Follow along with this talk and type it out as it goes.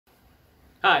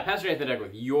Hi, Pastor Nathan Deck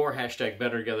with your hashtag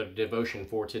Better Together devotion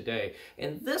for today.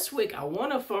 And this week I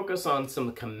want to focus on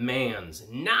some commands,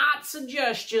 not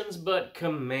suggestions, but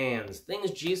commands.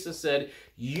 Things Jesus said,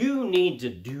 you need to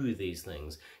do these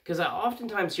things. Because I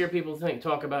oftentimes hear people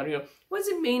talk about, what does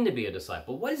it mean to be a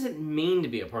disciple? What does it mean to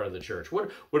be a part of the church?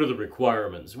 What are the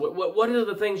requirements? What are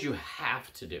the things you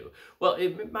have to do? Well,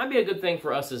 it might be a good thing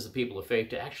for us as the people of faith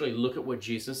to actually look at what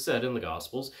Jesus said in the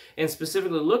Gospels and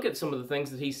specifically look at some of the things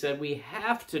that he said we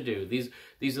have to do.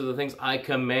 These are the things I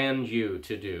command you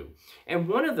to do. And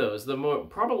one of those,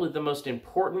 probably the most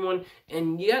important one,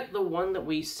 and yet the one that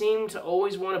we seem to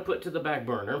always want to put to the back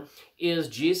burner, is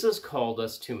Jesus called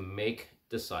us to make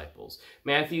disciples.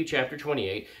 Matthew chapter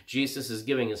 28, Jesus is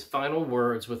giving his final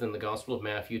words within the Gospel of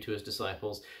Matthew to his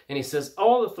disciples, and he says,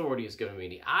 all authority is given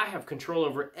me. I have control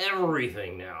over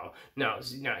everything now. Now,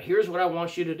 here's what I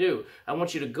want you to do. I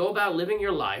want you to go about living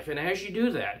your life, and as you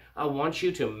do that, I want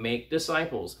you to make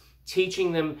disciples,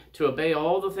 teaching them to obey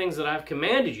all the things that I've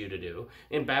commanded you to do,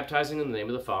 and baptizing in the name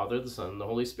of the Father, the Son, and the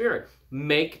Holy Spirit.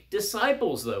 Make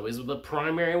disciples, though, is the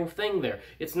primary thing there.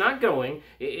 It's not going,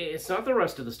 it's not the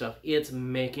rest of the stuff, it's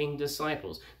making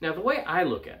disciples. Now, the way I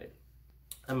look at it,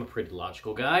 I'm a pretty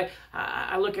logical guy.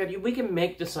 I look at it, we can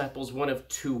make disciples one of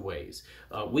two ways.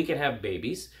 We can have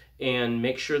babies and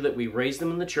make sure that we raise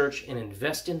them in the church and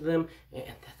invest in them,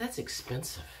 and that's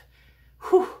expensive.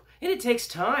 Whew, and it takes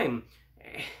time.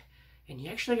 And you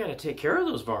actually got to take care of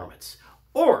those varmints.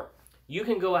 Or you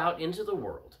can go out into the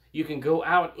world. You can go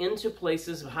out into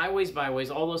places, highways,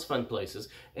 byways, all those fun places,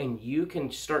 and you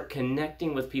can start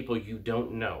connecting with people you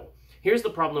don't know. Here's the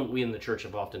problem we in the church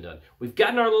have often done. We've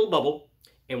gotten our little bubble,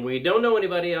 and we don't know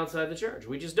anybody outside the church.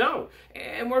 We just don't.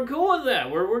 And we're cool with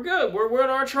that. We're good. We're in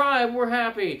our tribe. We're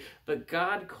happy. But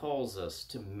God calls us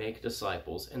to make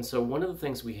disciples. And so one of the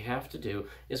things we have to do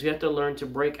is we have to learn to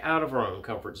break out of our own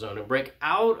comfort zone and break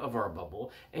out of our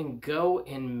bubble and go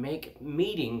and make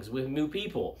meetings with new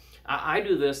people. I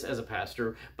do this as a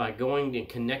pastor by going and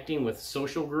connecting with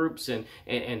social groups and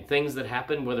things that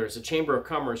happen, whether it's a Chamber of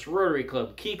Commerce, Rotary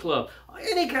Club, Key Club,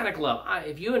 any kind of club.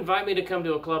 If you invite me to come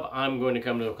to a club, I'm going to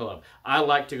come to a club. I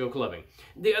like to go clubbing.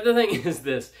 The other thing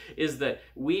is that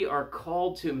we are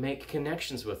called to make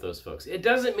connections with those folks. It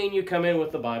doesn't mean you come in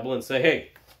with the Bible and say,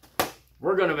 hey,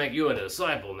 we're going to make you a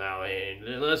disciple now.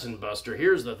 And listen, Buster,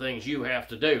 here's the things you have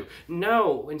to do.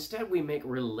 No, instead we make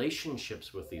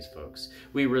relationships with these folks.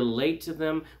 We relate to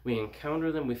them. We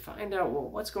encounter them. We find out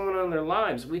what's going on in their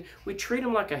lives. We treat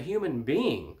them like a human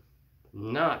being,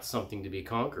 not something to be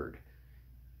conquered.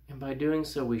 And by doing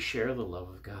so, we share the love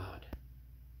of God.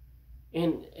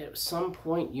 And at some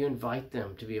point, you invite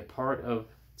them to be a part of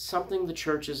something the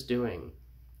church is doing,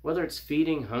 whether it's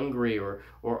feeding hungry or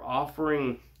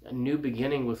offering a new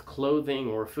beginning with clothing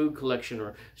or food collection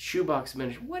or shoebox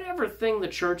ministry, whatever thing the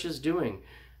church is doing.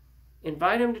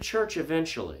 Invite them to church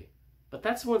eventually, but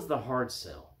that's what's the hard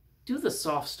sell. Do the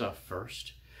soft stuff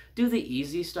first. Do the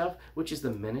easy stuff, which is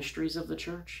the ministries of the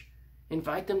church.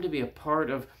 Invite them to be a part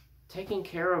of taking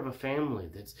care of a family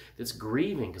that's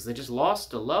grieving because they just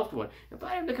lost a loved one.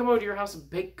 Invite them to come over to your house and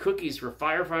bake cookies for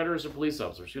firefighters or police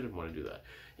officers. Who didn't want to do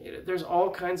that? There's all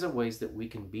kinds of ways that we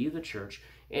can be the church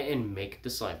and make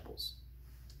disciples.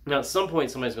 Now, at some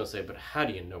point, somebody's going to say, but how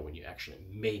do you know when you actually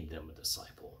made them a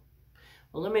disciple?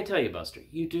 Well, let me tell you, Buster,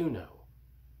 you do know.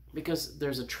 Because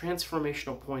there's a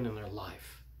transformational point in their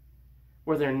life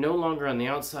where they're no longer on the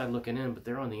outside looking in, but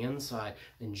they're on the inside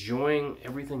enjoying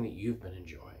everything that you've been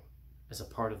enjoying as a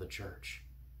part of the church.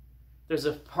 There's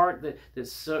a part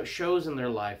that shows in their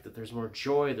life that there's more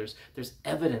joy, there's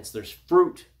evidence, there's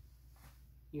fruit.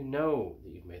 You know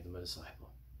that you've made them a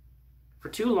disciple. For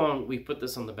too long, we've put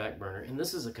this on the back burner, and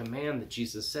this is a command that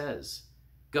Jesus says.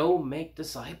 Go make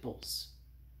disciples.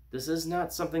 This is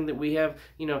not something that we have,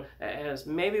 as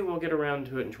maybe we'll get around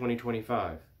to it in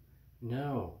 2025.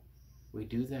 No, we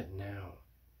do that now.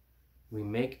 We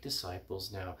make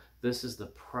disciples now. This is the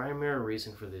primary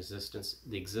reason for the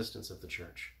existence of the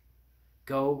church.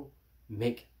 Go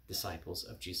make disciples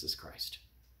of Jesus Christ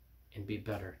and be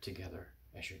better together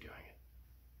as you're doing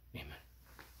it. Amen.